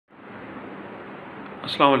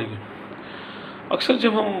अस्सलाम वालेकुम। अक्सर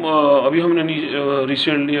जब हम अभी हमने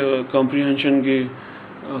रिसेंटली कॉम्प्रिहेंशन की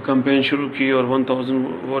कैंपेन शुरू की और 1000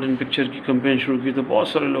 वर्ड इन पिक्चर की कैंपेन शुरू की, तो बहुत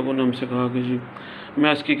सारे लोगों ने हमसे कहा कि जी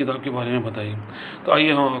मैथ्स की किताब के बारे में बताइए। तो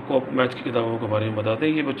आइए हम आपको मैथ्स की किताबों के बारे में बताते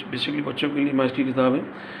हैं। ये बेसिकली बच्चों के लिए मैथ्स की किताब है।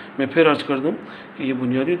 मैं फिर अर्ज़ कर दूं कि ये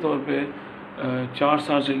बुनियादी तौर पे 4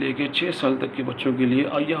 साल से लेके 6 साल तक के बच्चों के लिए,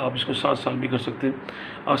 आइए आप इसको 7 साल भी कर सकते हैं,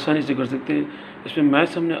 आसानी से कर सकते हैं। इसमें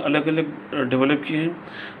मैथ्स हमने अलग अलग डेवलप किए हैं।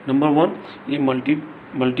 नंबर 1 ये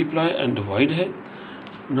मल्टीप्लाई एंड डिवाइड है।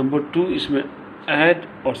 नंबर 2 इसमें ऐड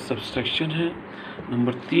और सब्सट्रैक्शन है।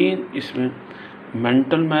 नंबर 3 इसमें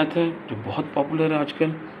मेंटल मैथ है, जो बहुत पॉपुलर है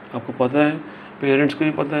आजकल, आपको पता है, पेरेंट्स को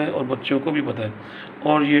भी पता है और बच्चों को भी पता है।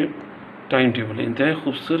 और ये टाइम टेबल है, इंतहाई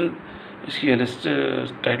खूबसूरत इसकी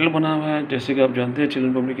टाइटल बना हुआ है। जैसे कि आप जानते हैं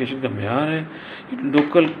चिल्ड्रन पब्लिकेशन का मेयार है,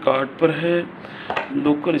 लोकल कार्ड पर है,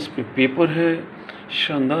 लोकल इस पर पेपर है,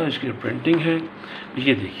 शानदार इसकी प्रिंटिंग है।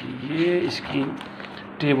 ये देखिए, ये इसकी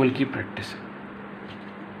टेबल की प्रैक्टिस है।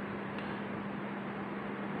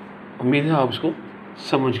 उम्मीद है आप उसको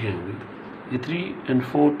समझ गए होंगे। ये 3 और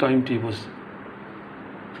 4 टाइम टेबल्स,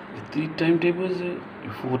 ये 3 टाइम टेबल्स है, ये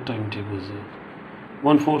 4 टाइम टेबल्स है।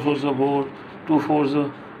 1 4 4 4, 2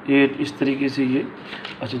 4 8, इस तरीके से ये।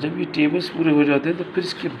 अच्छा, जब ये टेबल्स पूरे हो जाते हैं तो फिर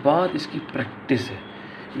इसके बाद इसकी प्रैक्टिस है।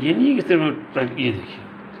 ये नहीं है कि सिर्फ ये देखिए,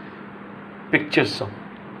 पिक्चर सम,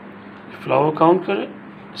 फ्लावर काउंट करें,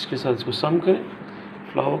 इसके साथ इसको सम करें,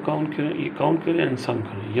 फ्लावर काउंट करें, ये काउंट करें एंड सम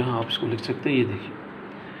करें। यहाँ आप इसको लिख सकते हैं। ये देखिए,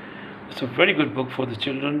 it's a very good book for the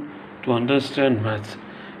children to understand maths.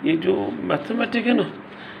 ये जो मैथमेटिक है ना,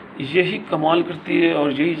 यही कमाल करती है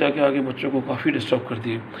और यही जाके आगे बच्चों को काफ़ी डिस्टर्ब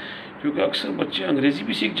करती है। क्योंकि अक्सर बच्चे अंग्रेज़ी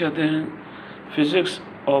भी सीख जाते हैं, फ़िज़िक्स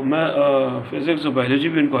और बायोलॉजी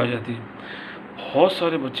भी उनको आ जाती है। बहुत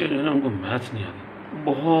सारे बच्चे जो है ना, उनको मैथ्स नहीं आती,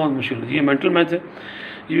 बहुत मुश्किल है। ये मेंटल मैथ है,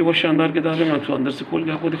 ये भी बहुत शानदार किताब है। मैं उसको अंदर से खोल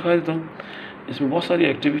के आपको दिखा देता हूँ। इसमें बहुत सारी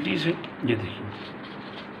एक्टिविटीज़ हैं। ये देखिए,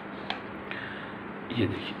 ये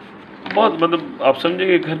देखिए, बहुत मतलब आप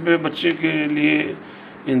समझेंगे घर पे बच्चे के लिए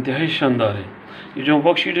इंतहाई शानदार है। ये जो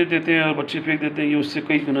वर्कशीटें देते हैं और बच्चे फेंक देते हैं, ये उससे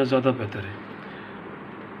कई गुना ज़्यादा बेहतर है।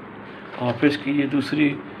 और फिर इसकी ये दूसरी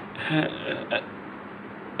है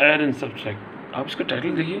ऐड एंड सब्सट्रैक्ट। आप इसका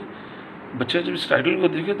टाइटल देखिए, बच्चा जब इस टाइटल को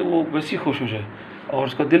देखे तो वो वैसे ही खुश हो जाए और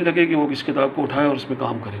उसका दिल लगे कि वो इस किताब को उठाए और उसमें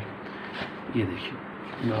काम करे। ये देखिए,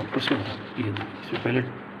 मैं आपको इसमें बता, ये देखिए, इसमें पहले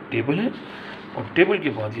टेबल है और टेबल के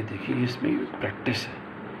बाद ये देखिए, इसमें प्रैक्टिस है,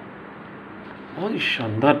 बहुत ही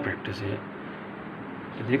शानदार प्रैक्टिस है।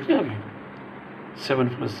 ये देख रहे हैं अभी 7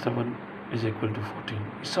 + 7 = 14।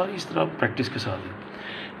 ये सारी इस तरह प्रैक्टिस के साथ है।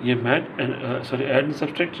 ये ऐड एंड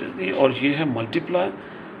सब्सट्रैक्ट, और ये है मल्टीप्लाई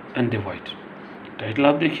एंड डिवाइड। टाइटल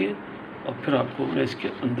आप देखिए और फिर आपको मैं इसके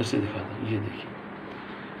अंदर से दिखा दूँ। ये देखिए,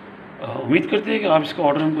 उम्मीद करते हैं कि आप इसका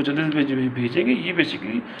ऑर्डर हमको जल्द से भेजेंगे। ये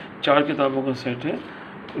बेसिकली 4 किताबों का सेट है,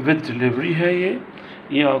 विद डिलीवरी है।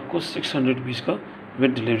 ये आपको 600 रुपीज़ का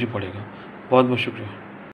विद डिलीवरी पड़ेगा। बहुत बहुत शुक्रिया।